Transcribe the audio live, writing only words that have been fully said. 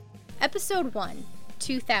Episode 1,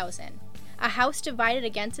 2000. A house divided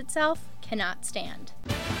against itself cannot stand.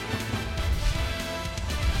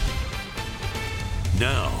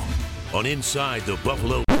 Now, on Inside the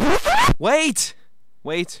Buffalo... Wait!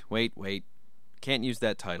 Can't use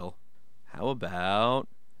that title. How about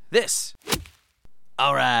this?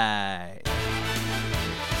 All right.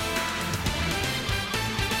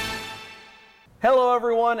 Hello,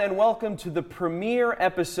 everyone, and welcome to the premiere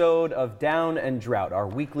episode of Down and Drought, our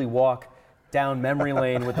weekly walk down memory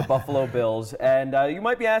lane with the Buffalo Bills. And you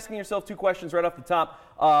might be asking yourself two questions right off the top.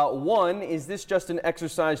 One, is this just an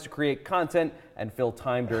exercise to create content and fill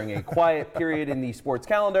time during a quiet period in the sports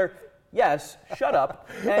calendar? Yes, shut up.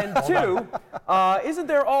 And two, isn't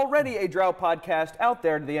there already a Drought podcast out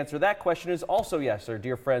there? The answer to that question is also yes. Our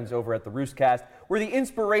dear friends over at the Roostcast were the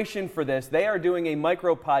inspiration for this. They are doing a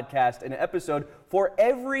micro podcast, an episode for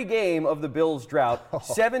every game of the Bills Drought.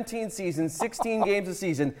 17 seasons, 16 games a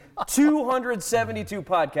season, 272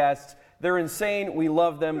 podcasts. They're insane. We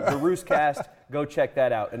love them. The Roostcast. Go check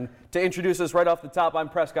that out. And to introduce us right off the top, I'm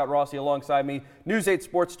Prescott Rossi. Alongside me, News 8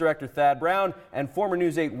 Sports Director Thad Brown and former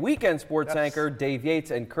News 8 Weekend Sports Anchor Dave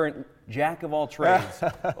Yates and current jack of all trades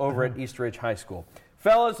over at East Ridge High School.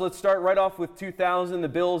 Fellas, let's start right off with 2000. The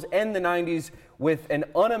Bills end the 90s with an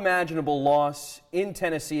unimaginable loss in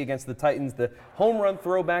Tennessee against the Titans. The home run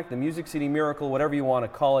throwback, the Music City Miracle, whatever you want to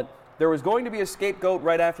call it. There was going to be a scapegoat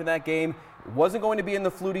right after that game. It wasn't going to be in the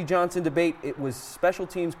Flutie Johnson debate. It was special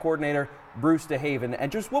teams coordinator Bruce DeHaven.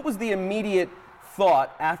 And just what was the immediate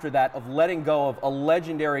thought after that of letting go of a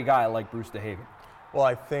legendary guy like Bruce DeHaven? Well,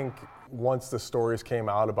 I think once the stories came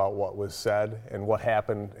out about what was said and what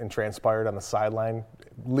happened and transpired on the sideline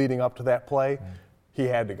leading up to that play, he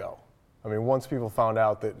had to go. I mean, once people found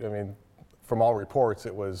out that, from all reports,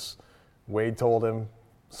 it was Wade told him,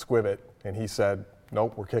 squib it, and he said,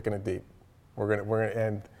 nope, we're kicking it deep. We're gonna,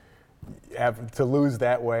 and have to lose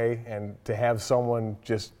that way and to have someone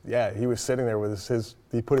just, he was sitting there with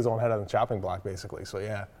he put his own head on the chopping block basically, so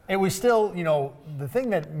yeah. It was still, the thing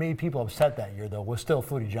that made people upset that year though was still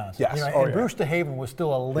Flutie Johnson. Yes. Bruce DeHaven was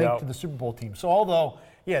still a link to the Super Bowl team. So although,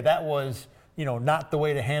 that was, not the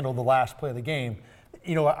way to handle the last play of the game,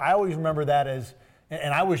 I always remember that as,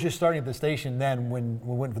 and I was just starting at the station then when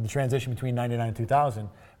we went for the transition between 99 and 2000,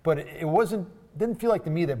 but didn't feel like to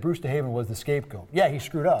me that Bruce DeHaven was the scapegoat. Yeah, he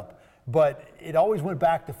screwed up. But it always went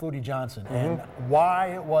back to Flutie Johnson and why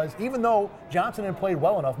it was, even though Johnson had played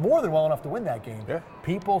well enough, more than well enough to win that game,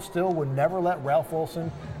 people still would never let Ralph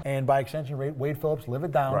Wilson and by extension Wade Phillips live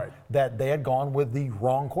it down that they had gone with the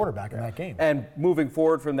wrong quarterback in that game. And moving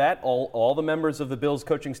forward from that, all the members of the Bills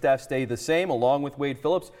coaching staff stay the same, along with Wade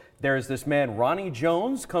Phillips. There's this man, Ronnie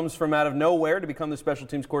Jones, comes from out of nowhere to become the special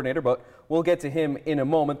teams coordinator, but we'll get to him in a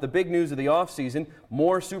moment. The big news of the offseason,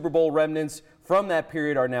 more Super Bowl remnants from that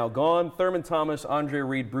period are now gone. Thurman Thomas, Andre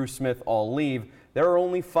Reed, Bruce Smith all leave. There are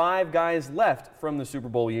only 5 guys left from the Super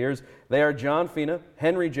Bowl years. They are John Fina,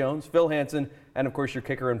 Henry Jones, Phil Hansen, and of course your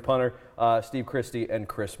kicker and punter, Steve Christie and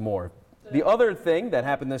Chris Moore. The other thing that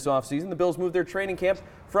happened this offseason, the Bills moved their training camp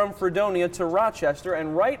from Fredonia to Rochester,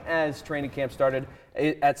 and right as training camp started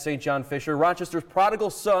at St. John Fisher, Rochester's prodigal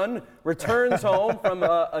son returns home from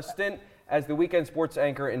a stint as the weekend sports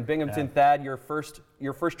anchor in Binghamton. Thad, your first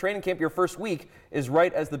training camp, your first week is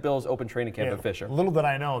right as the Bills open training camp at Fisher. Little did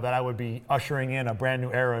I know that I would be ushering in a brand new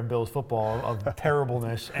era in Bills football of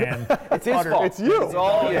terribleness and it's his fault. It's you. It's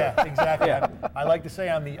all you. Yeah, exactly. I like to say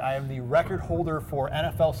I am the record holder for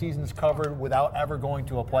NFL seasons covered without ever going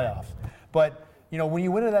to a playoffs. But when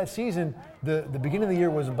you went into that season, the beginning of the year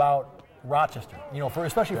was about Rochester,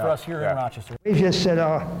 especially for us here in Rochester. We just said,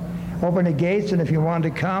 open the gates, and if you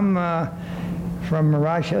wanted to come from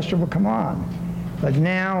Rochester, well, come on. But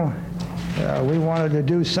now we wanted to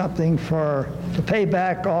do something to pay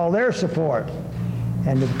back all their support.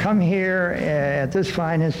 And to come here at this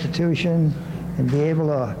fine institution and be able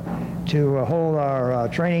to hold our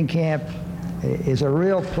training camp is a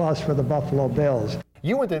real plus for the Buffalo Bills.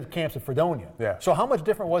 You went to camps at Fredonia. Yeah. So how much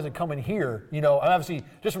different was it coming here? Obviously,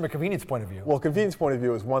 just from a convenience point of view. Well, convenience point of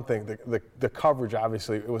view is one thing. The coverage,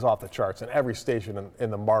 obviously, it was off the charts, and every station in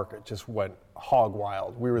the market just went hog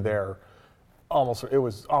wild. We were there it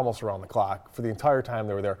was almost around the clock for the entire time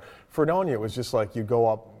they were there. Fredonia, it was just like you go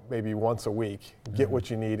up maybe once a week, get what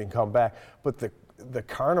you need, and come back. But the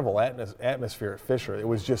carnival atmosphere at Fisher, it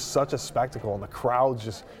was just such a spectacle, and the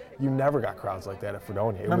crowds you never got crowds like that at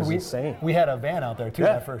Fredonia. It was insane. We had a van out there too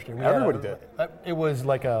that first year. Everybody did. It was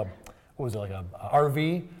like a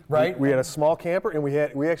RV, right? We had a small camper, and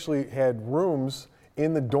we actually had rooms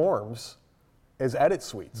in the dorms as edit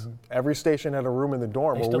suites. Every station had a room in the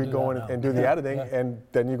dorm where we'd go in and do the editing, and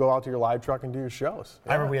then you go out to your live truck and do your shows.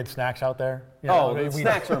 I remember we had snacks out there.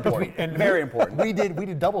 Snacks are important. And very important. We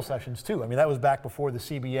did double sessions too. I mean, that was back before the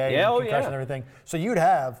CBA and concussion and everything. So you'd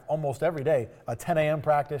have almost every day a 10 a.m.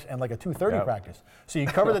 practice and like a 2:30 practice. So you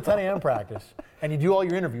cover the 10 a.m. practice and you do all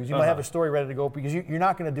your interviews. You might have a story ready to go because you're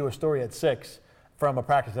not going to do a story at 6 from a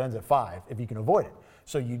practice that ends at 5 if you can avoid it.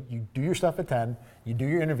 So you do your stuff at 10, you do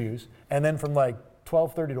your interviews, and then from like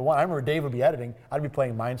 12:30 to 1, I remember Dave would be editing. I'd be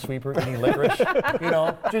playing Minesweeper, eating licorice,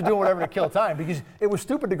 just doing whatever to kill time because it was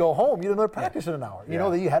stupid to go home. You had another practice in an hour, you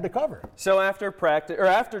know, that you had to cover. So after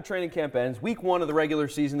training camp ends, week 1 of the regular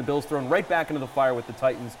season, the Bills thrown right back into the fire with the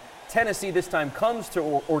Titans. Tennessee this time comes to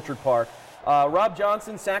Orchard Park. Rob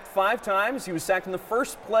Johnson sacked 5 times. He was sacked in the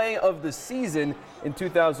first play of the season in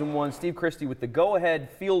 2001. Steve Christie with the go-ahead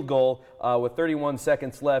field goal with 31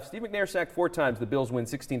 seconds left. Steve McNair sacked 4 times. The Bills win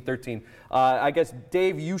 16-13. I guess,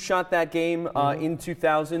 Dave, you shot that game in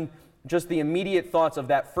 2000. Just the immediate thoughts of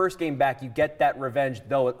that first game back. You get that revenge,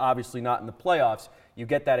 though obviously not in the playoffs. You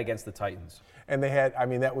get that against the Titans. And they had,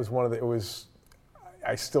 that was one of the,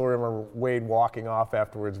 I still remember Wade walking off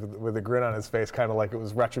afterwards with a grin on his face, kind of like it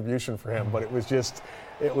was retribution for him. But it was just,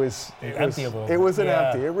 it was empty. It was an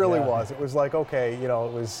empty. It really was. It was like, okay, it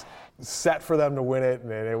was set for them to win it,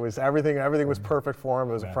 and it was everything was perfect for him.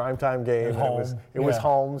 It was a primetime game. It was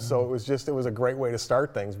home, so it was a great way to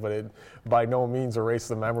start things. But it by no means erased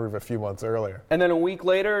the memory of a few months earlier. And then a week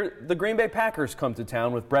later, the Green Bay Packers come to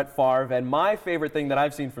town with Brett Favre, and my favorite thing that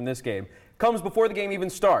I've seen from this game comes before the game even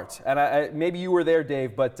starts. And maybe you were there,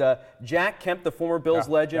 Dave, but Jack Kemp, the former Bills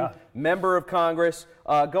legend, member of Congress,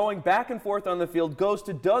 going back and forth on the field, goes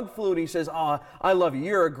to Doug Flutie. He says, I love you.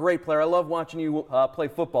 You're a great player. I love watching you play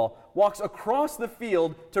football. Walks across the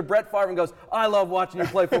field to Brett Favre and goes, I love watching you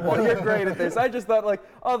play football. You're great at this. I just thought,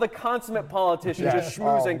 the consummate politician just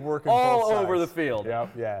schmoozing all over the field.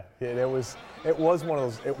 It was one of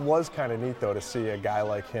those. It was kind of neat, though, to see a guy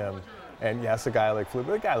like him. And yes, a guy like Flutie,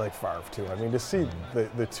 but a guy like Favre too. I mean, to see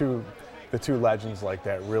the two legends like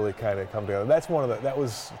that really kind of come together. That's that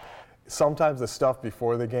was sometimes the stuff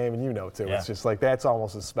before the game, and too. It's just like that's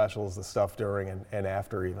almost as special as the stuff during and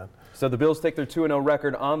after even. So the Bills take their 2-0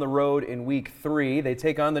 record on the road in Week 3. They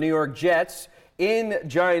take on the New York Jets in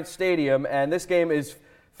Giants Stadium, and this game is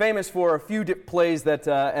famous for a few plays that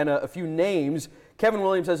and a few names. Kevin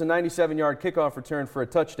Williams has a 97-yard kickoff return for a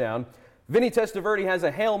touchdown. Vinny Testaverde has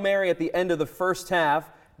a Hail Mary at the end of the first half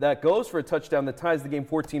that goes for a touchdown that ties the game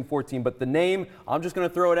 14-14. But the name, I'm just going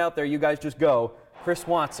to throw it out there. You guys just go. Chris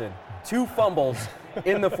Watson. 2 fumbles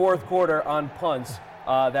in the fourth quarter on punts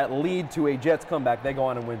that lead to a Jets comeback. They go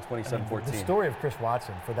on and win 27-14. The story of Chris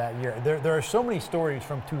Watson for that year, there are so many stories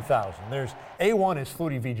from 2000. There's A1 is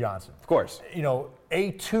Flutie v. Johnson. Of course.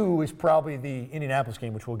 A2 is probably the Indianapolis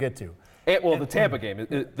game, which we'll get to. The Tampa game.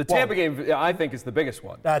 The Tampa game, I think, is the biggest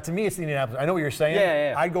one. To me, it's the Indianapolis. I know what you're saying.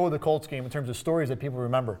 Yeah. I'd go with the Colts game in terms of stories that people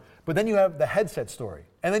remember. But then you have the headset story.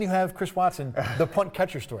 And then you have Chris Watson, the punt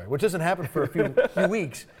catcher story, which doesn't happen for a few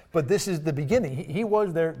weeks. But this is the beginning. He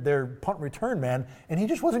was their punt return man, and he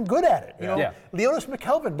just wasn't good at it. Leonis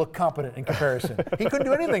McKelvin looked competent in comparison. He couldn't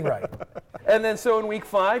do anything right. And then so in Week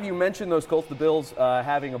 5, you mentioned those Colts, the Bills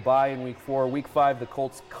having a bye in Week 4. Week 5, the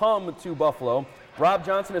Colts come to Buffalo. Rob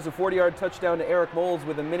Johnson has a 40-yard touchdown to Eric Moles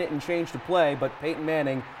with a minute and change to play, but Peyton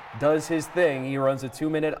Manning does his thing. He runs a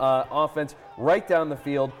 2-minute offense right down the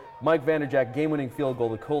field. Mike Vanderjagt, game-winning field goal.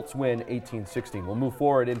 The Colts win 18-16. We'll move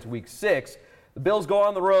forward into Week 6. The Bills go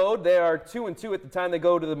on the road. They are 2-2 at the time they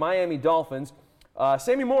go to the Miami Dolphins.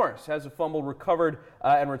 Sammy Morris has a fumble recovered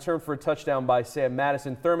and returned for a touchdown by Sam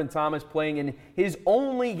Madison. Thurman Thomas playing in his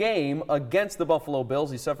only game against the Buffalo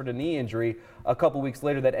Bills. He suffered a knee injury a couple weeks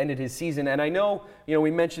later that ended his season. And I know,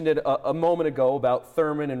 we mentioned it a moment ago about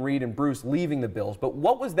Thurman and Reed and Bruce leaving the Bills. But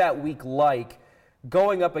what was that week like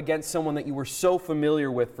going up against someone that you were so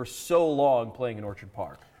familiar with for so long playing in Orchard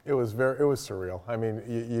Park? It was surreal. I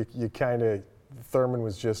mean, you kind of, Thurman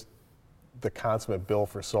was just the consummate Bill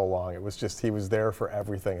for so long. It was just, he was there for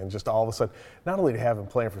everything. And just all of a sudden, not only to have him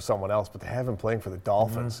playing for someone else, but to have him playing for the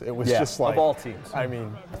Dolphins. It was just like, of all teams. I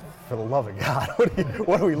mean, for the love of God,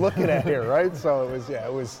 what are we looking at here, right? So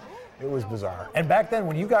it was bizarre. And back then,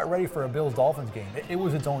 when you got ready for a Bills-Dolphins game, it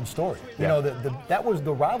was its own story. That was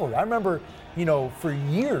the rivalry. I remember for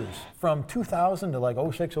years, from 2000 to like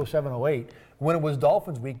 06, 07, 08, when it was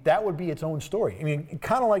Dolphins week, that would be its own story. I mean,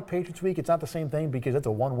 kind of like Patriots week, it's not the same thing because it's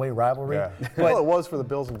a one-way rivalry. Yeah. But, well, it was for the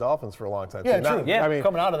Bills and Dolphins for a long time. Yeah, too. true. Yeah. I mean,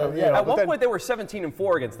 coming out of that. At one point, they were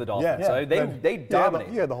 17-4 against the Dolphins. Yeah. So they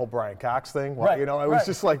dominated. You had the whole Brian Cox thing. Right, It was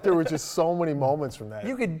just like there were just so many moments from that.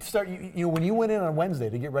 You could start, when you went in on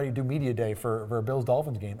Wednesday to get ready to do media day for a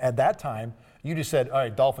Bills-Dolphins game, at that time, you just said, all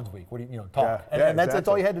right, Dolphins week, what do you talk. Yeah, And that's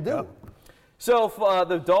all you had to do. Yep. So if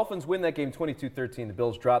the Dolphins win that game 22-13, the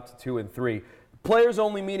Bills drop to 2-3. Players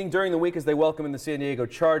only meeting during the week as they welcome in the San Diego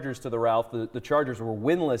Chargers to the Ralph. The Chargers were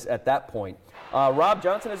winless at that point. Rob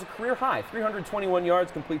Johnson has a career high, 321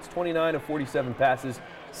 yards, completes 29 of 47 passes,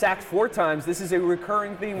 sacked 4 times. This is a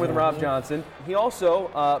recurring theme with Rob Johnson. He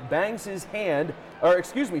also bangs his hand,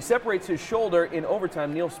 separates his shoulder in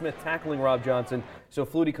overtime. Neil Smith tackling Rob Johnson. So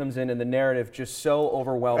Flutie comes in, and the narrative just so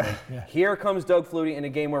overwhelming. Here comes Doug Flutie in a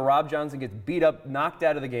game where Rob Johnson gets beat up, knocked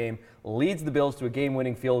out of the game, leads the Bills to a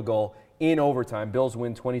game-winning field goal in overtime. Bills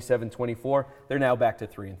win 27-24. They're now back to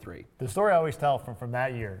 3-3. The story I always tell from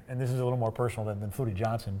that year, and this is a little more personal than Flutie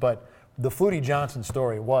Johnson, but the Flutie Johnson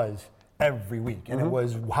story was every week. And it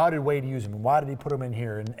was, how did Wade use him? And why did he put him in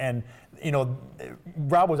here? And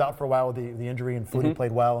Rob was out for a while with the injury, and Flutie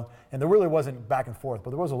played well. And there really wasn't back and forth,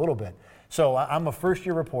 but there was a little bit. So I'm a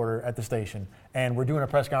first-year reporter at the station, and we're doing a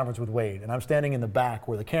press conference with Wade. And I'm standing in the back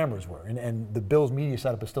where the cameras were. And the Bills media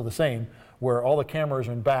setup is still the same, where all the cameras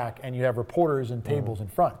are in back, and you have reporters and tables in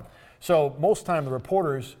front. So most of the time, the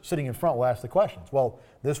reporters sitting in front will ask the questions. Well,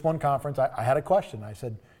 this one conference, I had a question. I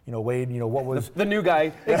said, Wade, what was... The new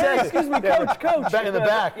guy. Exactly. Excuse me, coach. Back in the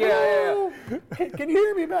back. Yeah. Can you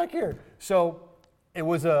hear me back here? So it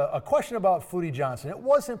was a question about Flutie Johnson. It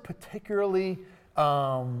wasn't particularly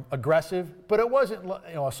aggressive, but it wasn't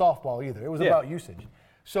a softball either. It was about usage.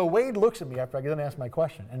 So Wade looks at me after I get done to ask my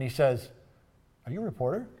question, and he says, "Are you a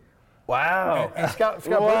reporter?" Wow. And Scott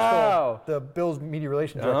Burstall, the Bills media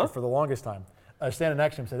relations director for the longest time, standing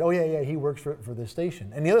next to him, said, "Oh yeah, he works for this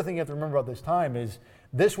station." And the other thing you have to remember about this time is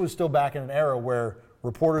this was still back in an era where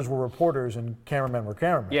reporters were reporters and cameramen were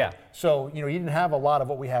cameramen. Yeah. So you didn't have a lot of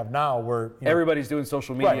what we have now, where everybody's doing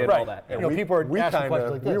social media and all that. People are asking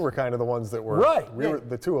questions like this. We were kind of the ones that were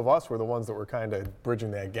the two of us were the ones that were kind of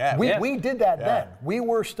bridging that gap. We did that then. We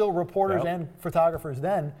were still reporters and photographers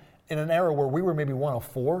then, in an era where we were maybe one of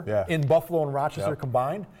 4 in Buffalo and Rochester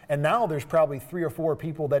combined, and now there's probably 3 or 4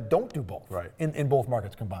 people that don't do both in both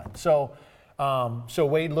markets combined. So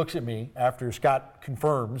Wade looks at me after Scott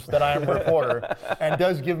confirms that I am a reporter and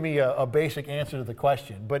does give me a basic answer to the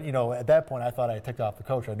question. But, at that point, I thought I ticked off the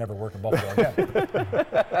coach. I'd never work in Buffalo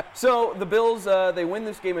again. So the Bills, they win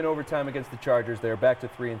this game in overtime against the Chargers. They're back to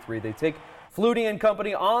 3-3. They take Flutie and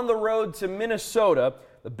company on the road to Minnesota.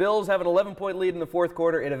 The Bills have an 11-point lead in the fourth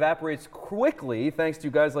quarter. It evaporates quickly thanks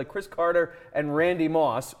to guys like Chris Carter and Randy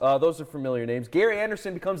Moss. Those are familiar names. Gary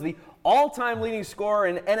Anderson becomes the all-time leading scorer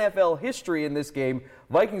in NFL history in this game.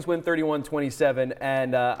 Vikings win 31-27,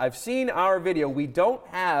 and I've seen our video. We don't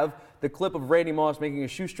have the clip of Randy Moss making a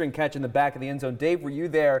shoestring catch in the back of the end zone. Dave, were you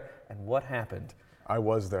there, and what happened? I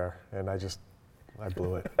was there, and I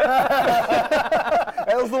blew it.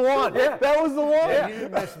 That was the one. Yeah. That was the one. Yeah. You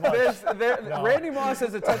missed much. Randy Moss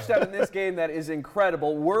has a touchdown in this game that is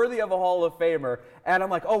incredible, worthy of a Hall of Famer. And I'm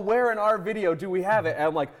like, where in our video do we have it? And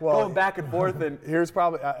I'm like, going back and forth. And here's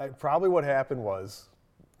probably what happened was,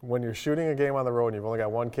 when you're shooting a game on the road and you've only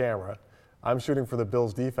got one camera, I'm shooting for the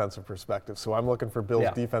Bills' defensive perspective, so I'm looking for Bills'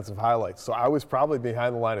 defensive highlights. So I was probably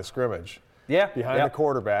behind the line of scrimmage. Behind the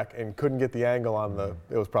quarterback, and couldn't get the angle on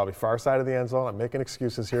it was probably far side of the end zone. I'm making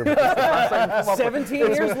excuses here. But 17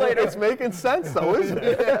 years later. It's making sense, though, isn't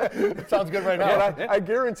it? Sounds good right now. And I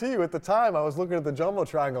guarantee you, at the time, I was looking at the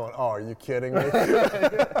Jumbotron going, "Oh, are you kidding me?"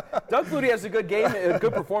 Doug Flutie has a good game, a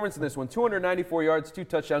good performance in this one. 294 yards, 2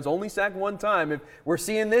 touchdowns, only sacked 1 time. If we're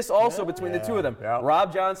seeing this also between the two of them.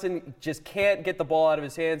 Rob Johnson just can't get the ball out of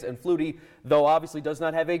his hands, and Flutie, though obviously does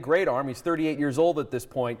not have a great arm, he's 38 years old at this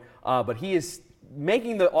point, but he is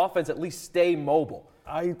making the offense at least stay mobile.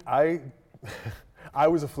 I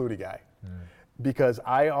was a Flutie guy because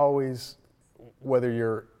I always,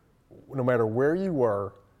 no matter where you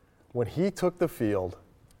were, when he took the field,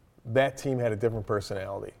 that team had a different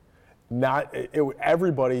personality.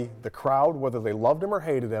 Everybody, the crowd, whether they loved him or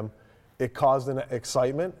hated him, it caused an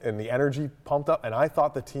excitement and the energy pumped up, and I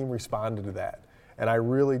thought the team responded to that. And I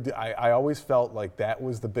really, I always felt like that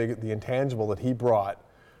was the intangible that he brought,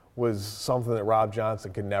 was something that Rob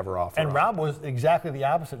Johnson could never offer. And Rob was exactly the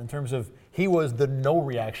opposite in terms of he was the no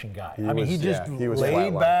reaction guy. He just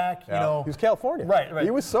laid back, you know. He was California. Right.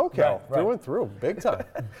 He was SoCal through and through, big time.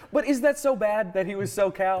 But is that so bad that he was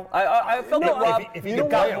SoCal? I felt that Rob if he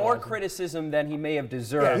got more criticism than he may have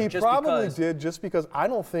deserved. Yeah, he probably did, just because I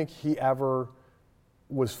don't think he ever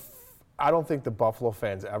was. I don't think the Buffalo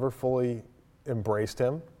fans ever fully embraced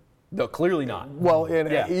him. No, clearly not. Well,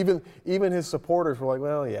 and even his supporters were like,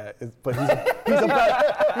 well, yeah, but he's a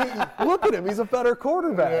better. Look at him, he's a better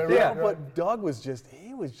quarterback. But Doug was just.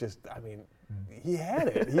 I mean, he had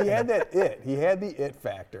it. He had that it. He had the it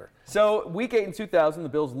factor. So, Week 8 in 2000, the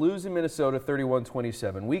Bills lose in Minnesota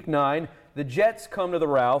 31-27. Week 9, the Jets come to the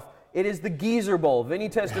Ralph. It is the Geezer Bowl. Vinny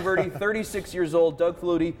Testaverde, 36 years old. Doug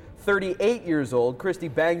Flutie, 38 years old. Christie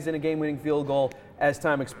bangs in a game-winning field goal as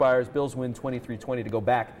time expires. Bills win 23-20 to go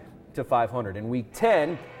back to 500. In Week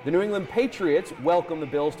 10, the New England Patriots welcome the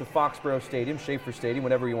Bills to Foxborough Stadium, Schaefer Stadium,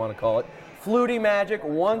 whatever you want to call it. Flutie magic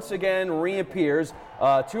once again reappears.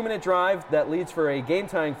 2-minute drive that leads for a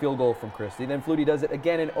game-tying field goal from Christie. Then Flutie does it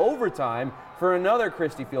again in overtime for another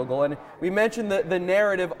Christie field goal. And we mentioned the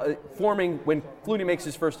narrative forming when Flutie makes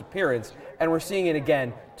his first appearance, and we're seeing it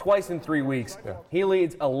again twice in 3 weeks. Yeah. He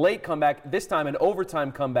leads a late comeback, this time an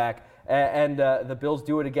overtime comeback, and the Bills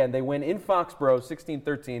do it again. They win in Foxborough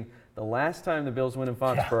 16-13. The last time the Bills win in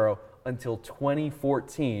Foxborough until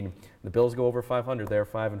 2014. The Bills go over 500. They're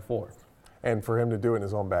 5-4. And for him to do it in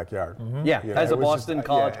his own backyard. Mm-hmm. Yeah, as a Boston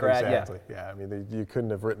college grad. Exactly. Yeah, I mean, you couldn't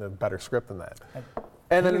have written a better script than that.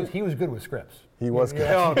 And then he was good with scripts. He was good.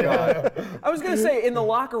 Oh, God. I was going to say, in the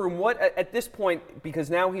locker room, what at this point, because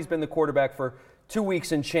now he's been the quarterback for 2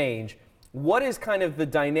 weeks and change, what is kind of the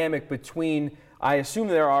dynamic between, I assume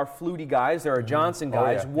there are Flutie guys, there are Johnson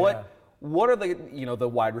guys. What are the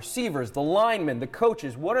wide receivers, the linemen, the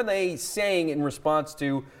coaches, what are they saying in response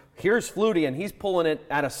to, here's Flutie and he's pulling it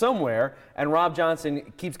out of somewhere, and Rob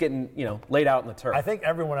Johnson keeps getting laid out in the turf? I think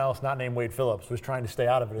everyone else, not named Wade Phillips, was trying to stay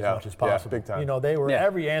out of it as much as possible. Yeah, big time. They were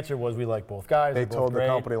every answer was we like both guys. They told the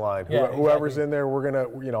company line, whoever's in there, we're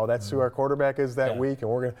gonna, that's who our quarterback is that week,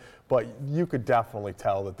 and we're gonna. But you could definitely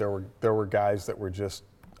tell that there were guys that were just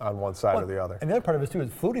on one side or the other. And the other part of it too is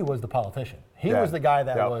Flutie was the politician. He was the guy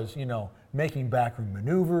that was making backroom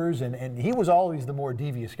maneuvers, and he was always the more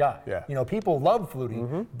devious guy. Yeah. People loved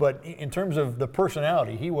Flutie, but in terms of the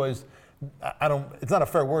personality, he was. It's not a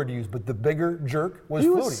fair word to use, but the bigger jerk was Flutie.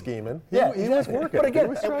 He was scheming. He was working. But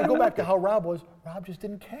again, I go back to how Rob was. Rob just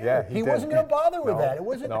didn't care. Yeah, he wasn't going to bother with that. It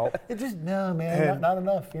wasn't. No. It just not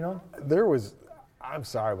enough. There was. I'm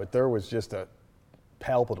sorry, but there was just a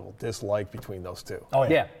palpable dislike between those two. Oh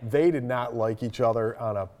yeah. They did not like each other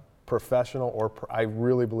on a professional or I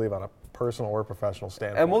really believe on a personal or professional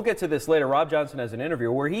standpoint. And we'll get to this later. Rob Johnson has an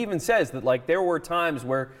interview where he even says that there were times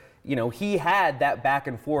where he had that back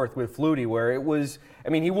and forth with Flutie where it was,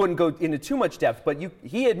 he wouldn't go into too much depth, but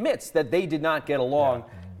he admits that they did not get along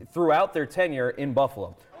throughout their tenure in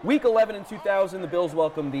Buffalo. Week 11 in 2000, the Bills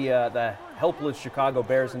welcome the helpless Chicago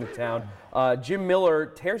Bears into town. Jim Miller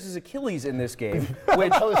tears his Achilles in this game.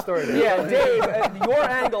 Which, tell the story. Yeah, Dave, your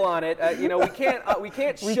angle on it. We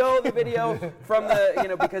can't show the video from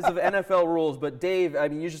the because of NFL rules. But Dave,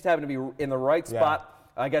 you just happen to be in the right spot,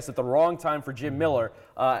 I guess, at the wrong time for Jim Miller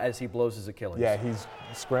as he blows his Achilles. Yeah, he's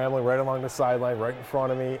scrambling right along the sideline, right in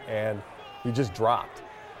front of me, and he just dropped.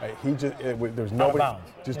 There's nobody.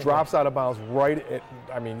 Just drops out of bounds right at.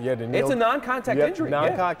 You had to kneel. It's a non-contact injury.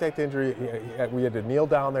 Non-contact injury. We had to kneel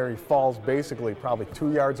down there. He falls basically probably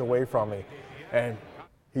 2 yards away from me, and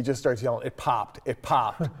he just starts yelling, "It popped! It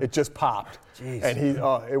popped! It just popped!" Jeez.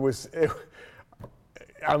 And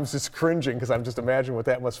I'm just cringing because I'm just imagining what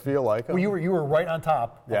that must feel like. Well, you were right on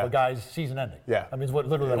top of a guy's season ending. Yeah. It's what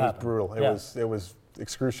literally happened. It was brutal. It was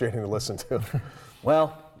excruciating to listen to.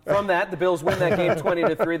 Well. From that, the Bills win that game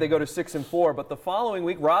 20-3. They go to 6-4. But the following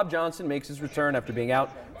week, Rob Johnson makes his return after being out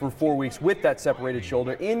for 4 weeks with that separated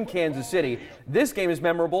shoulder in Kansas City. This game is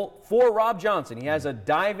memorable for Rob Johnson. He has a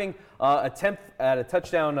diving attempt at a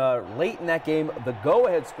touchdown late in that game, the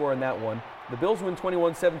go-ahead score in that one. The Bills win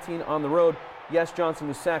 21-17 on the road. Yes, Johnson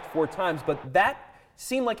was sacked 4 times, but that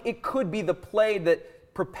seemed like it could be the play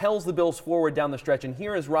that propels the Bills forward down the stretch. And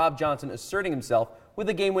here is Rob Johnson asserting himself with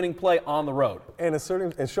a game-winning play on the road. And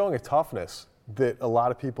showing a toughness that a lot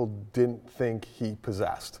of people didn't think he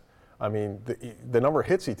possessed. The number of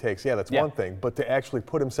hits he takes, that's one thing, but to actually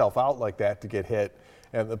put himself out like that to get hit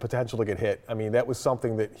and the potential to get hit, that was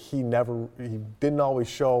something that he didn't always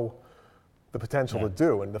show the potential to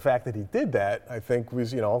do. And the fact that he did that, I think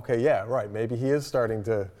was, maybe he is starting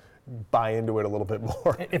to buy into it a little bit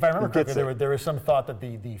more. If I remember correctly, there was some thought that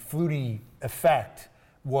the Flutie effect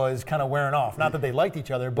was kind of wearing off. Not that they liked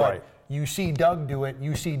each other, but you see Doug do it,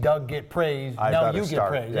 you see Doug get praised, now you get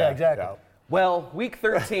praised. Yeah, exactly. Yeah. Well, week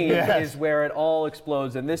 13 is where it all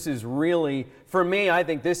explodes, and this is really, for me, I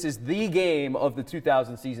think this is the game of the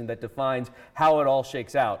 2000 season that defines how it all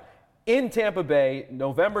shakes out. In Tampa Bay,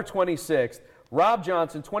 November 26th, Rob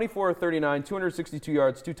Johnson, 24-39, 262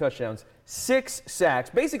 yards, 2 touchdowns, 6 sacks.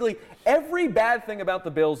 Basically, every bad thing about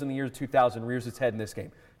the Bills in the year 2000 rears its head in this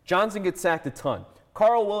game. Johnson gets sacked a ton.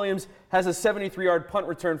 Carl Williams has a 73-yard punt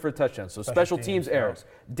return for a touchdown, so special teams errors.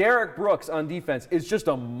 Derek Brooks on defense is just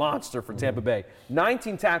a monster for Tampa Bay.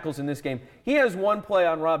 19 tackles in this game. He has one play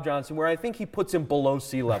on Rob Johnson where I think he puts him below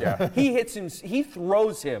sea level. Yeah. He hits him, he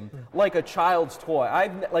throws him like a child's toy.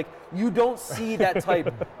 You don't see that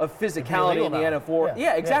type of physicality in the NFL.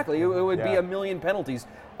 Yeah, exactly. It would be a million penalties.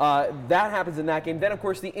 That happens in that game. Then, of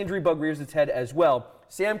course, the injury bug rears its head as well.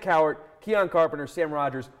 Sam Cowart, Keon Carpenter, Sam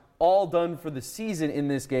Rogers, all done for the season in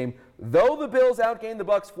this game. Though the Bills outgained the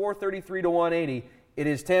Bucs 433-180, it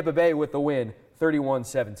is Tampa Bay with the win,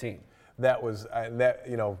 31-17. That was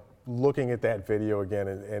looking at that video again,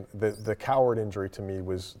 and the Coward injury to me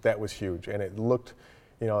was huge, and it looked,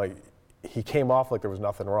 like he came off like there was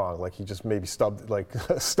nothing wrong, like he just maybe stubbed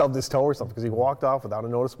his toe or something, because he walked off without a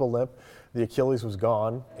noticeable limp. The Achilles was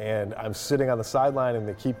gone, and I'm sitting on the sideline, and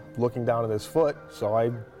they keep looking down at his foot, so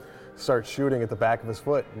I start shooting at the back of his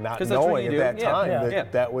foot, not knowing at that time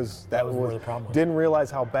that was the problem. Didn't realize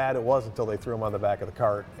how bad it was until they threw him on the back of the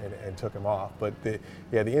cart and took him off. But the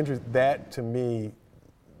injury, that to me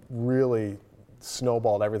really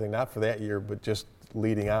snowballed everything, not for that year, but just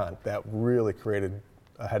leading on. That really created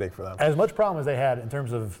a headache for them. As much problem as they had in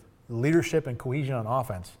terms of leadership and cohesion on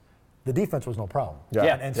offense, the defense was no problem.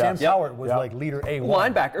 And Sam Cowart was like leader A1.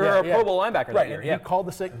 Linebacker, or a Pro Bowl linebacker that year. He called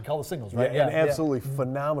the signals, right? An absolutely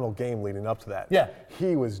phenomenal game leading up to that. Yeah.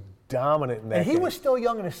 He was dominant in that game. And he was still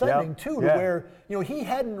young and ascending, too, to where, he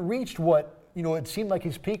hadn't reached what, it seemed like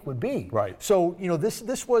his peak would be. Right. So,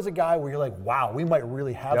 this was a guy where you're like, wow, we might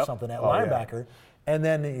really have something at linebacker. Yeah. And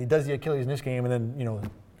then he does the Achilles in this game and then,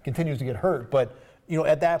 continues to get hurt. But,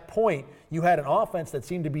 at that point, you had an offense that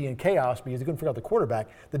seemed to be in chaos because they couldn't figure out the quarterback.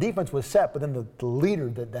 The defense was set, but then the leader,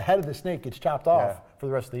 the head of the snake, gets chopped off for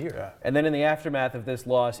the rest of the year. Yeah. And then in the aftermath of this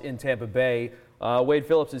loss in Tampa Bay, Wade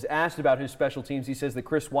Phillips is asked about his special teams. He says that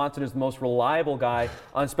Chris Watson is the most reliable guy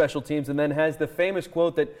on special teams, and then has the famous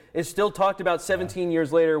quote that is still talked about 17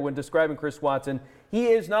 years later when describing Chris Watson. He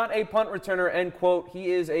is not a punt returner, end quote.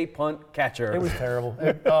 He is a punt catcher. It was terrible.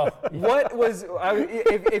 What was,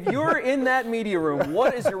 if you're in that media room,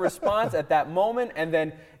 what is your response at that moment? And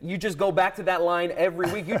then you just go back to that line every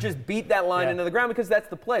week. You just beat that line into the ground because that's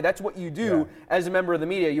the play. That's what you do as a member of the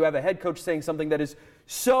media. You have a head coach saying something that is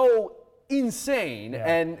so insane,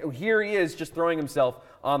 and here he is just throwing himself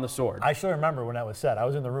on the sword. I still remember when that was said. I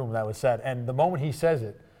was in the room when that was said, and the moment he says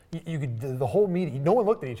it, you could, the whole meeting, no one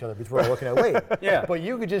looked at each other before looking at Wade. But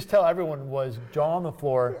you could just tell everyone was jaw on the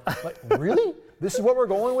floor, like, really? This is what we're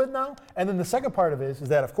going with now? And then the second part of it is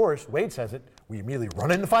that, of course, Wade says it, we immediately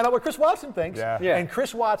run in to find out what Chris Watson thinks. And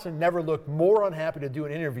Chris Watson never looked more unhappy to do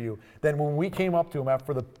an interview than when we came up to him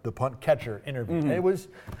after the punt catcher interview. And it was,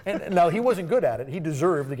 and now he wasn't good at it. He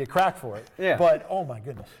deserved to get cracked for it. But, oh my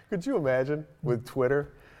goodness. Could you imagine with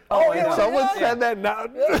Twitter? Someone said that now.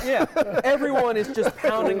 Everyone is just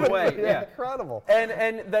pounding away. Incredible.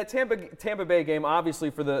 And that Tampa Bay game, obviously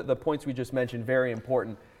for the points we just mentioned, very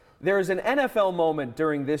important. There is an NFL moment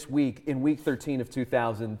during this week in week 13 of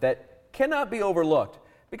 2000 that cannot be overlooked,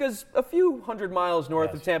 because a few hundred miles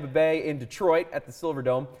north of Tampa Bay in Detroit at the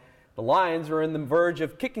Silverdome, the Lions are on the verge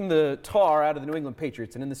of kicking the tar out of the New England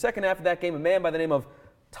Patriots. And in the second half of that game, a man by the name of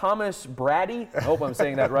Thomas Brady, I hope I'm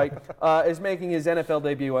saying that right, is making his NFL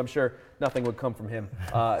debut. I'm sure nothing would come from him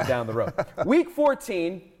down the road. Week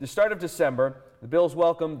 14, the start of December, the Bills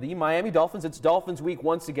welcome the Miami Dolphins. It's Dolphins week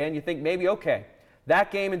once again. You think maybe, okay,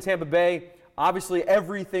 that game in Tampa Bay, obviously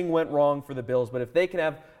everything went wrong for the Bills, but if they can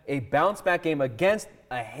have a bounce-back game against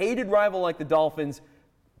a hated rival like the Dolphins,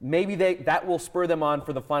 maybe that will spur them on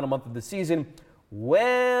for the final month of the season.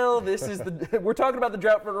 Well, this is we're talking about the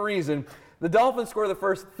drought for a reason. The Dolphins score the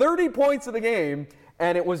first 30 points of the game,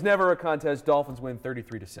 and it was never a contest. Dolphins win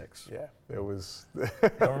 33-6. Yeah, it was.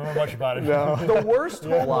 Don't remember much about it. No. The worst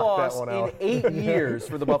home loss in 8 years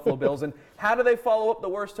for the Buffalo Bills. And how do they follow up the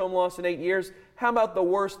worst home loss in 8 years? How about the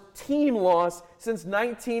worst team loss since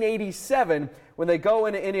 1987 when they go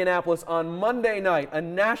into Indianapolis on Monday night, a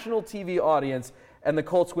national TV audience, and the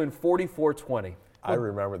Colts win 44-20. I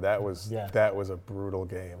remember that was a brutal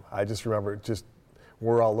game. I just remember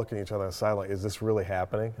we're all looking at each other on the sideline. Is this really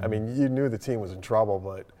happening? I mean, you knew the team was in trouble,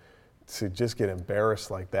 but to just get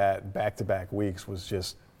embarrassed like that back-to-back weeks was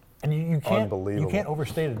just and you can't, unbelievable. You can't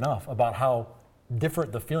overstate it enough about how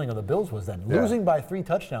different the feeling of the Bills was then. Losing by 3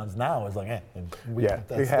 touchdowns now is like,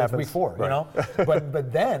 that's week 4, right. you know?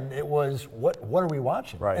 but then it was, what are we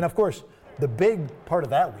watching? Right. And of course, the big part of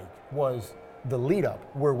that week was the lead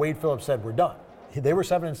up where Wade Phillips said, we're done. They were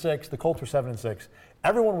 7-6, the Colts were 7-6.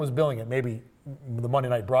 Everyone was billing it, maybe the Monday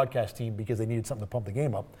night broadcast team, because they needed something to pump the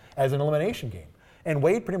game up, as an elimination game. And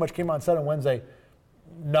Wade pretty much came on set on Wednesday,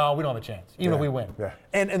 no, we don't have a chance, even if we win. Yeah.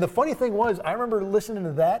 And the funny thing was, I remember listening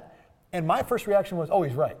to that, and my first reaction was, oh,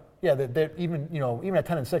 he's right. Yeah, they're even at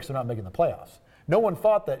 10-6, they're not making the playoffs. No one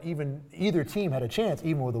thought that even either team had a chance,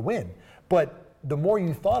 even with a win. But the more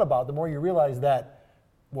you thought about it, the more you realized that,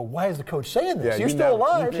 well, why is the coach saying this? You're still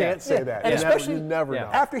alive. You can't say that. And especially you never know.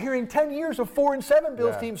 after hearing 10 years of 4-7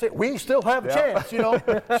 Bills teams say, we still have a chance,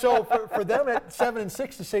 So for them at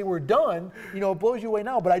 7-6 to say we're done, it blows you away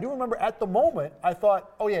now. But I do remember at the moment, I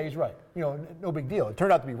thought, oh, yeah, he's right. No big deal. It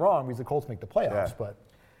turned out to be wrong because the Colts make the playoffs. But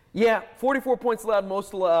 44 points allowed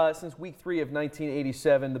most since week 3 of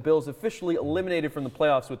 1987. The Bills officially eliminated from the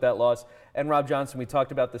playoffs with that loss. And Rob Johnson, we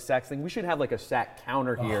talked about the sacks thing. We should have like a sack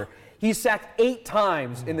counter here. He's sacked 8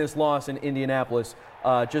 times in this loss in Indianapolis.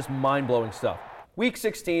 Just mind-blowing stuff. Week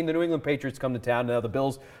 16, the New England Patriots come to town. Now the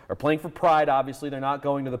Bills are playing for pride, obviously. They're not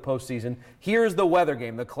going to the postseason. Here's the weather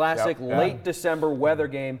game, the classic late December weather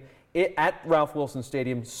game at Ralph Wilson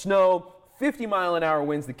Stadium. Snow, 50-mile-an-hour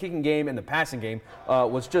winds. The kicking game and the passing game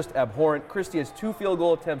was just abhorrent. Christie has 2 field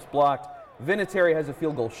goal attempts blocked. Vinatieri has a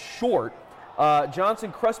field goal short.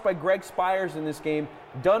 Johnson crushed by Greg Spires in this game,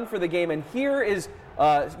 done for the game. And here is,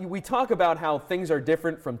 we talk about how things are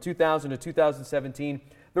different from 2000 to 2017.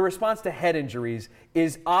 The response to head injuries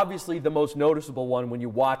is obviously the most noticeable one when you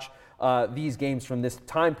watch these games from this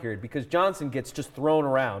time period, because Johnson gets just thrown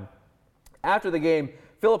around. After the game,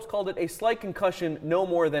 Phillips called it a slight concussion, no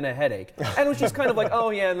more than a headache. And it was just kind of like,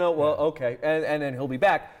 oh, yeah, no, well, okay. And then he'll be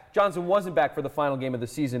back. Johnson wasn't back for the final game of the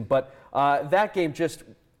season, but that game, just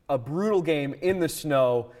a brutal game in the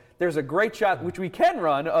snow. There's a great shot, which we can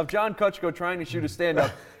run, of John Kutchko trying to shoot a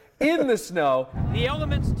stand-up in the snow. The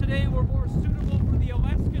elements today were more suitable for the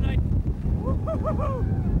Alaskanite.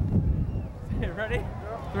 Ready?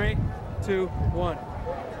 3, 2, 1.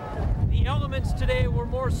 The elements today were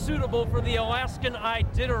more suitable for the Alaskan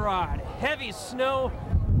Iditarod. Heavy snow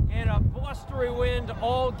and a blustery wind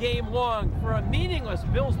all game long for a meaningless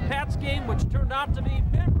Bills-Pats game, which turned out to be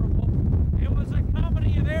memorable. It was a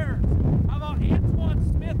comedy of errors. How about Antoine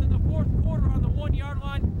Smith in the 4th quarter on the 1-yard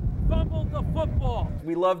line? Fumbled the football.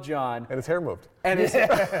 We love John. And his hair moved. And his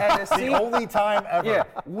the only time ever. Yeah,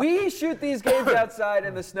 we shoot these games outside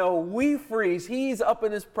in the snow. We freeze. He's up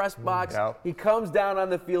in his press box. Yep. He comes down on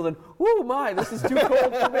the field and, oh my, this is too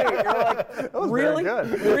cold for me. You're like, that was really? very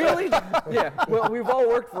good. Really? Yeah. Well, we've all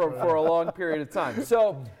worked for him for a long period of time.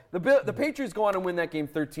 So the Patriots go on and win that game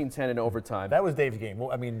 13-10 in overtime. That was Dave's game.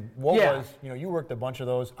 Well, I mean, you worked a bunch of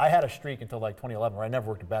those. I had a streak until like 2011 where I never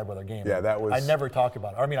worked a bad weather game. Yeah, that was. I never talked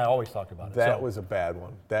about it. I mean, I always talk about it. That was a bad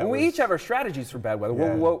one. We each have our strategies for bad weather.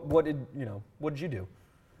 Yeah. What did you do?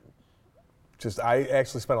 I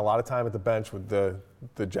actually spent a lot of time at the bench with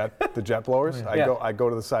the jet blowers. I go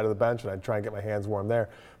to the side of the bench and I try and get my hands warm there.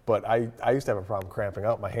 But I used to have a problem cramping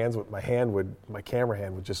up. My camera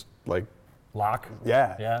hand would just like lock.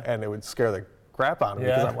 Yeah. And it would scare the crap out of me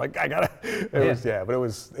because I'm like, I gotta. But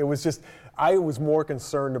it was just, I was more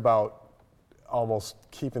concerned about almost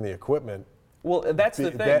keeping the equipment. Well, that's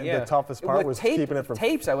the thing. The toughest part was keeping it from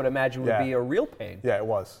tapes. I would imagine would be a real pain. Yeah, it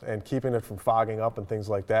was, and keeping it from fogging up and things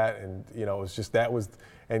like that. And it was just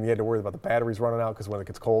and you had to worry about the batteries running out because when it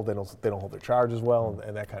gets cold, they don't hold their charge as well,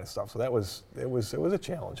 and that kind of stuff. So it was a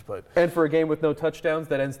challenge. But and for a game with no touchdowns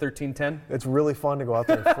that ends 13-10, it's really fun to go out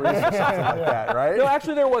there and freeze or something like that, right? No,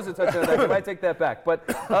 actually there was a touchdown. I might take that back. But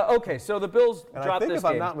okay, so the Bills and dropped I think this if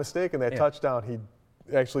game. I'm not mistaken, that touchdown he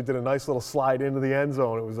actually did a nice little slide into the end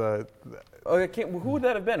zone. It was a. Who would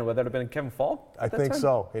that have been? Would that have been Kevin Fall? I think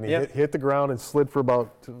so. And he hit the ground and slid for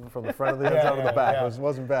from the front of the end zone to the back. It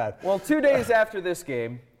wasn't bad. Well, 2 days after this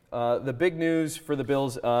game, the big news for the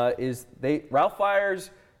Bills is Ralph fires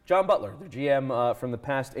John Butler, the GM from the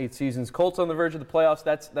past 8 seasons. Colts on the verge of the playoffs.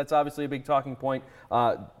 That's obviously a big talking point.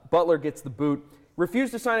 Butler gets the boot.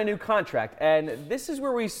 Refused to sign a new contract. And this is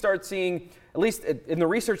where we start seeing, at least in the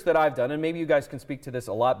research that I've done, and maybe you guys can speak to this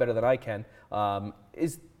a lot better than I can,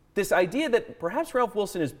 is this idea that perhaps Ralph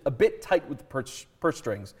Wilson is a bit tight with the purse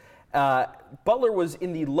strings. Butler was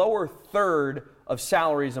in the lower third of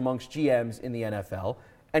salaries amongst GMs in the NFL,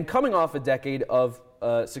 and coming off a decade of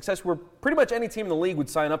success where pretty much any team in the league would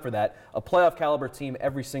sign up for that, a playoff caliber team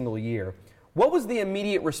every single year. What was the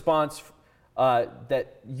immediate response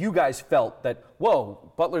that you guys felt that,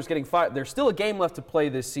 whoa, Butler's getting fired? There's still a game left to play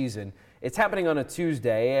this season. It's happening on a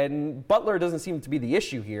Tuesday, and Butler doesn't seem to be the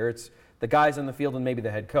issue here. It's the guys on the field and maybe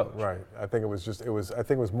the head coach. Right. I think it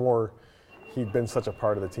was more, he'd been such a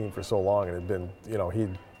part of the team for so long, and it had been,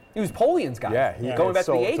 he was Polian's guy. Yeah, going back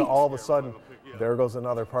to the 80s. So all of a sudden, there goes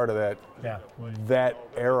another part of that. Yeah. That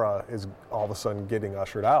era is all of a sudden getting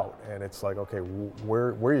ushered out, and it's like, okay,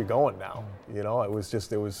 where are you going now?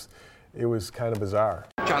 It was kind of bizarre.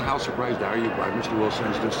 John, how surprised are you by Mr.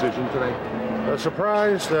 Wilson's decision today?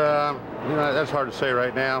 Surprised, that's hard to say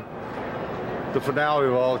right now. The finality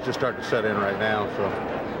of all is just starting to set in right now, so,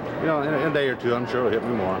 in a day or two, I'm sure it'll hit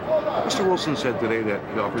me more. Mr. Wilson said today that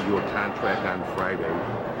he offered you a contract on Friday.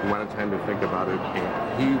 You wanted time to think about it,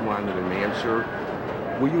 and he wanted an answer.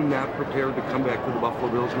 Were you not prepared to come back to the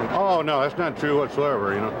Buffalo Bills next year? Oh, no, that's not true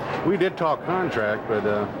whatsoever. We did talk contract, but,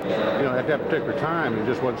 at that particular time, it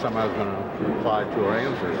just wasn't something I was going to reply to or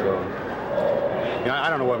answer. So, I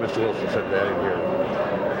don't know what Mr. Wilson said today. I didn't hear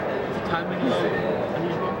it. Timing is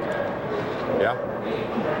unusual? Yeah.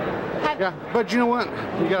 Yeah, but you know what?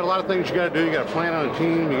 You got a lot of things you got to do. You got to plan on a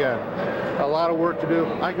team. You got a lot of work to do.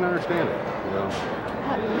 I can understand it.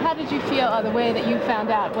 How did you feel the way that you found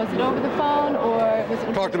out? Was it over the phone or was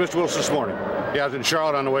it? Talked to Mr. Wilson this morning. Yeah, I was in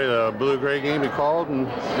Charlotte on the way to the Blue-Gray game. He called and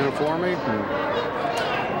informed me.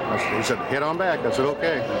 And he said, head on back. I said,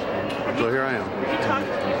 okay. So here I am. Have you talked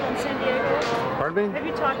to people in San Diego? Pardon me? Have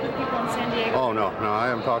you talked to people in San Diego? Oh, no, I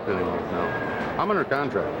haven't talked to anyone, no. I'm under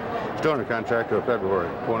contract. Still under contract till February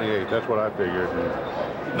 28th. That's what I figured.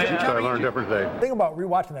 So I learned a different thing. The thing about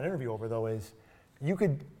rewatching that interview over, though, is you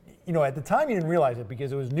could, at the time you didn't realize it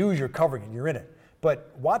because it was news, you're covering it, you're in it.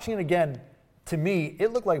 But watching it again, to me,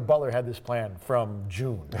 it looked like Butler had this plan from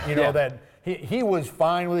June. That he was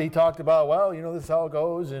fine with it. He talked about, this is how it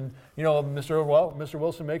goes, and Mr.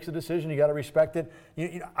 Wilson makes a decision. You got to respect it.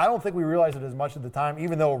 I don't think we realized it as much at the time,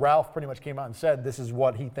 even though Ralph pretty much came out and said this is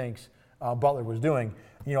what he thinks Butler was doing.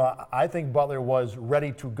 I think Butler was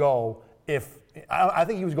ready to go. I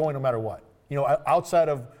think he was going no matter what. Outside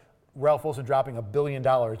of Ralph Wilson dropping $1 billion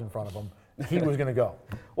in front of him, he was going to go.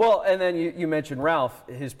 Well, and then you mentioned Ralph.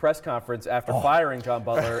 His press conference after firing John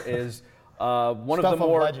Butler is one of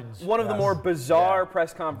the more bizarre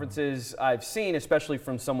press conferences I've seen, especially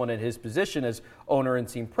from someone in his position as owner and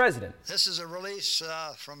team president. This is a release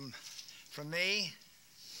from me.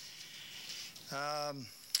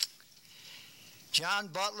 John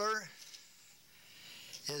Butler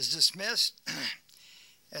is dismissed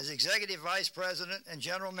as Executive Vice President and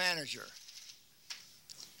General Manager.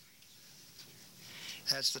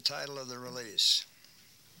 That's the title of the release.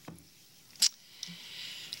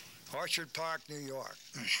 Orchard Park, New York.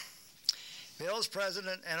 Bills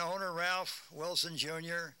President and owner Ralph Wilson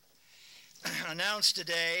Jr. announced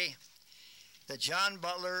today that John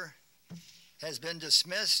Butler has been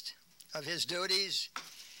dismissed of his duties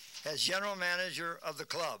as General Manager of the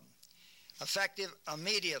club, effective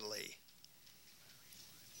immediately.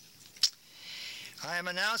 I am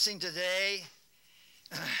announcing today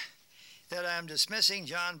that I am dismissing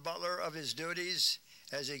John Butler of his duties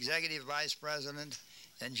as Executive Vice President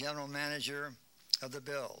and General Manager of the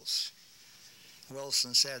Bills.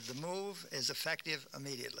 Wilson said, the move is effective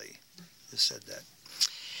immediately. Just said that.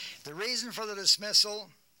 The reason for the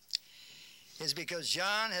dismissal is because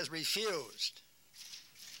John has refused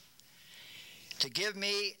to give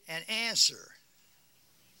me an answer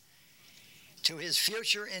to his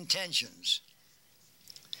future intentions.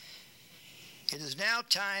 It is now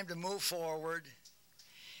time to move forward,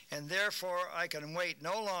 and therefore I can wait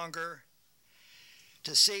no longer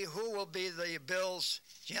to see who will be the Bills'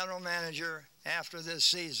 general manager after this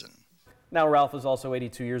season. Now Ralph is also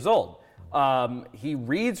 82 years old. He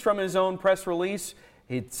reads from his own press release.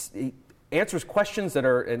 He answers questions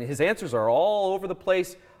and his answers are all over the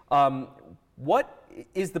place. What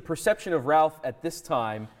is the perception of Ralph at this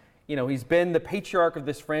time? He's been the patriarch of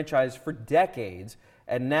this franchise for decades,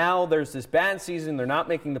 and now there's this bad season. They're not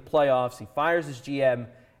making the playoffs. He fires his GM,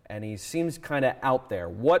 and he seems kind of out there.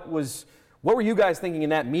 What were you guys thinking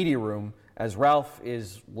in that media room as Ralph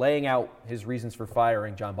is laying out his reasons for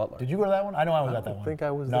firing John Butler? Did you go to that one? I know I was at that one. I think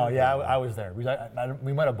I was there. No, yeah, I was there.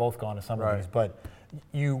 We might have both gone to some of these, but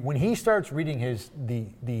when he starts reading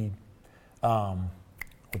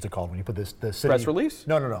what's it called when you put the city press release?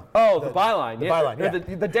 No. Oh, the byline. The byline.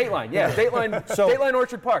 Yeah. The Dateline. Yeah, Dateline. Dateline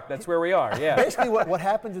Orchard Park. That's where we are. Yeah. Basically, what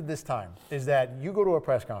happens at this time is that you go to a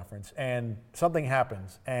press conference and something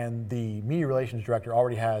happens, and the media relations director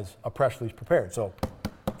already has a press release prepared. So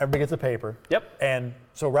everybody gets a paper. Yep. And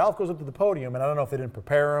so Ralph goes up to the podium, and I don't know if they didn't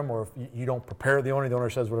prepare him or if you don't prepare the owner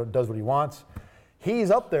says does what he wants.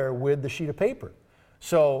 He's up there with the sheet of paper.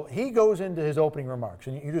 So he goes into his opening remarks,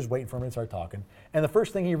 and you're just waiting for him to start talking. And the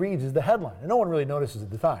first thing he reads is the headline. And no one really notices at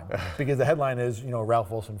the time because the headline is, Ralph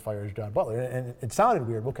Wilson fires John Butler. And it sounded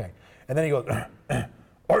weird, okay. And then he goes,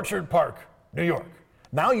 Orchard Park, New York.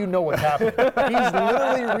 Now you know what's happening. He's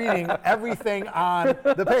literally reading everything on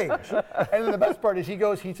the page. And then the best part is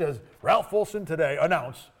he says, Ralph Wilson today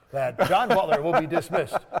announced that John Butler will be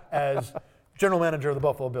dismissed as general manager of the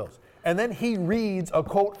Buffalo Bills. And then he reads a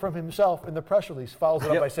quote from himself in the press release, follows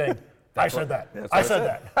it up by saying, I said that. I said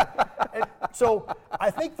that. And so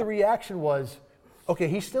I think the reaction was, okay,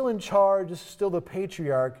 he's still in charge. This is still the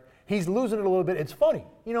patriarch. He's losing it a little bit. It's funny.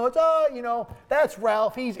 That's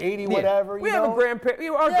Ralph. He's 80, whatever. We have a grandparent.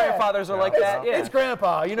 Our grandfathers are like that. Yeah. It's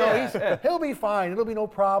Grandpa. He'll be fine. It'll be no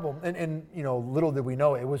problem. And little did we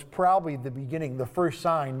know, it was probably the beginning, the first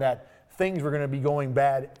sign that things were going to be going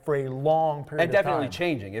bad for a long period of time. And definitely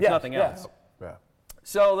changing, if nothing else. Yeah.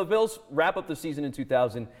 So the Bills wrap up the season in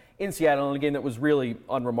 2000 in Seattle in a game that was really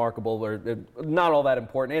unremarkable or not all that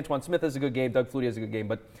important. Antoine Smith has a good game. Doug Flutie has a good game.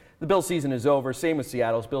 But the Bills season is over. Same with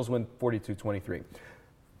Seattle's. Bills win 42-23. A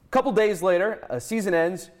couple days later, season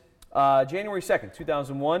ends January 2nd,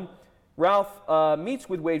 2001. Ralph meets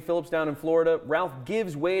with Wade Phillips down in Florida. Ralph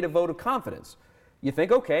gives Wade a vote of confidence. You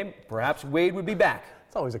think, okay, perhaps Wade would be back.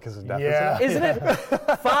 It's always a kiss of death, isn't it?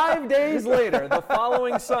 5 days later, the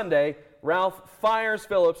following Sunday, Ralph fires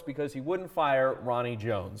Phillips because he wouldn't fire Ronnie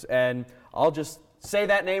Jones. And I'll just say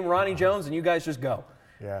that name, Ronnie Jones, and you guys just go.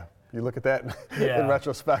 Yeah. You look at that in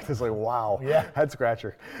retrospect, it's like, wow, head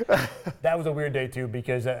scratcher. That was a weird day, too,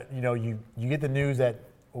 because, you get the news that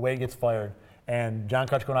Wade gets fired, and John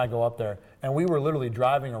Kutchko and I go up there, and we were literally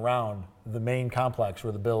driving around the main complex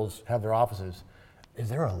where the Bills have their offices. Is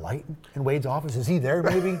there a light in Wade's office? Is he there,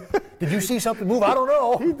 maybe? Did you see something move? I don't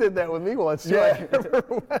know. He did that with me once, too. Yeah.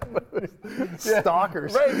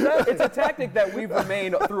 Stalkers. Right, exactly. It's a tactic that we've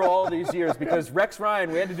remained through all these years because Rex Ryan,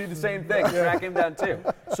 we had to do the same thing, track him down too.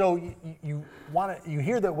 So you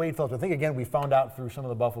hear that Wade Phillips. I think, again, we found out through some of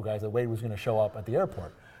the Buffalo guys that Wade was going to show up at the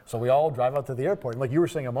airport. So we all drive out to the airport. And like you were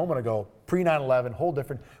saying a moment ago, pre-9/11, whole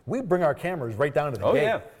different. We bring our cameras right down to the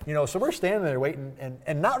gate. Yeah. So we're standing there waiting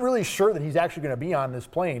and not really sure that he's actually going to be on this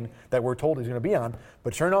plane that we're told he's going to be on.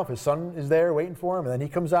 But sure enough, his son is there waiting for him. And then he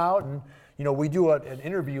comes out and, we do an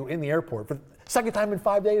interview in the airport. For the second time in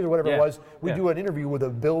 5 days or whatever it was, we do an interview with a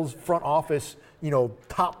Bills front office,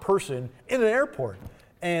 top person in an airport.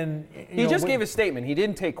 And he just gave a statement. He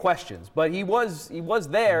didn't take questions, but he was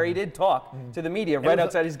there. He did talk to the media right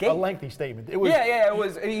outside his gate. A lengthy statement. It was, It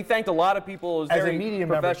was. He thanked a lot of people. It was very media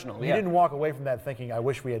professional. Member, you didn't walk away from that thinking, I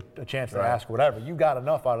wish we had a chance to ask whatever. You got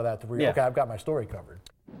enough out of that to where okay, I've got my story covered.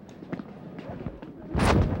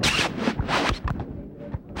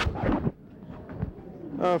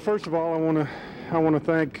 First of all, I want to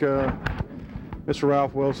thank Mr.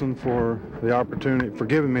 Ralph Wilson for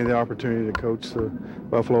giving me the opportunity to coach the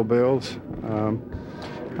Buffalo Bills.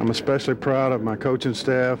 I'm especially proud of my coaching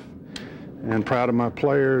staff and proud of my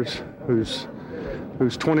players whose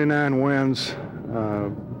 29 wins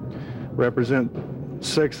represent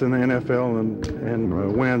sixth in the NFL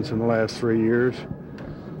and wins in the last 3 years.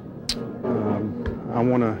 I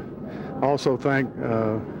want to also thank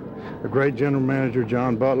the great general manager,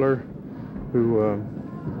 John Butler, who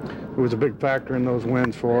was a big factor in those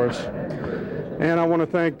wins for us. And I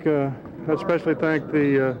want to especially thank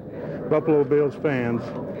the Buffalo Bills fans,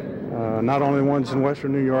 not only the ones in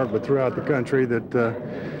Western New York, but throughout the country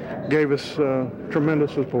that gave us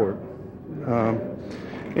tremendous support.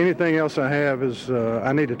 Anything else I have is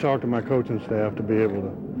I need to talk to my coaching staff to be able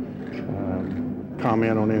to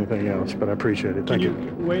comment on anything else, but I appreciate it. Thank you.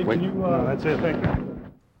 Wade, that's it. Thank you.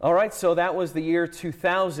 All right, so that was the year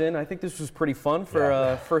 2000. I think this was pretty fun for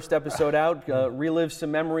a first episode out. Relive some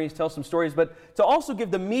memories, tell some stories, but to also give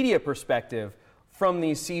the media perspective from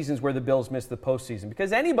these seasons where the Bills missed the postseason.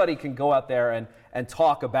 Because anybody can go out there and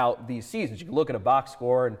talk about these seasons. You can look at a box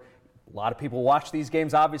score, and a lot of people watch these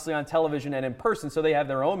games obviously on television and in person, so they have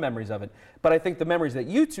their own memories of it. But I think the memories that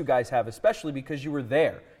you two guys have, especially because you were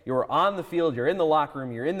there, you were on the field, you're in the locker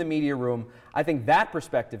room, you're in the media room, I think that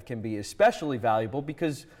perspective can be especially valuable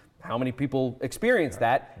because how many people experience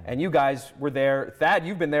that? And you guys were there. Thad,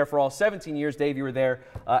 you've been there for all 17 years. Dave, you were there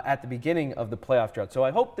at the beginning of the playoff drought. So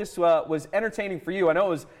I hope this was entertaining for you. I know it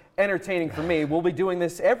was entertaining for me. We'll be doing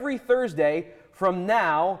this every Thursday from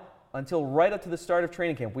now until right up to the start of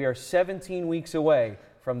training camp. We are 17 weeks away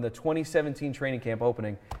from the 2017 training camp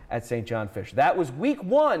opening at St. John Fish. That was week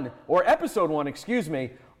one, or episode one, excuse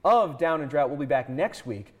me, of Down and Drought. We'll be back next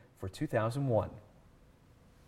week for 2001.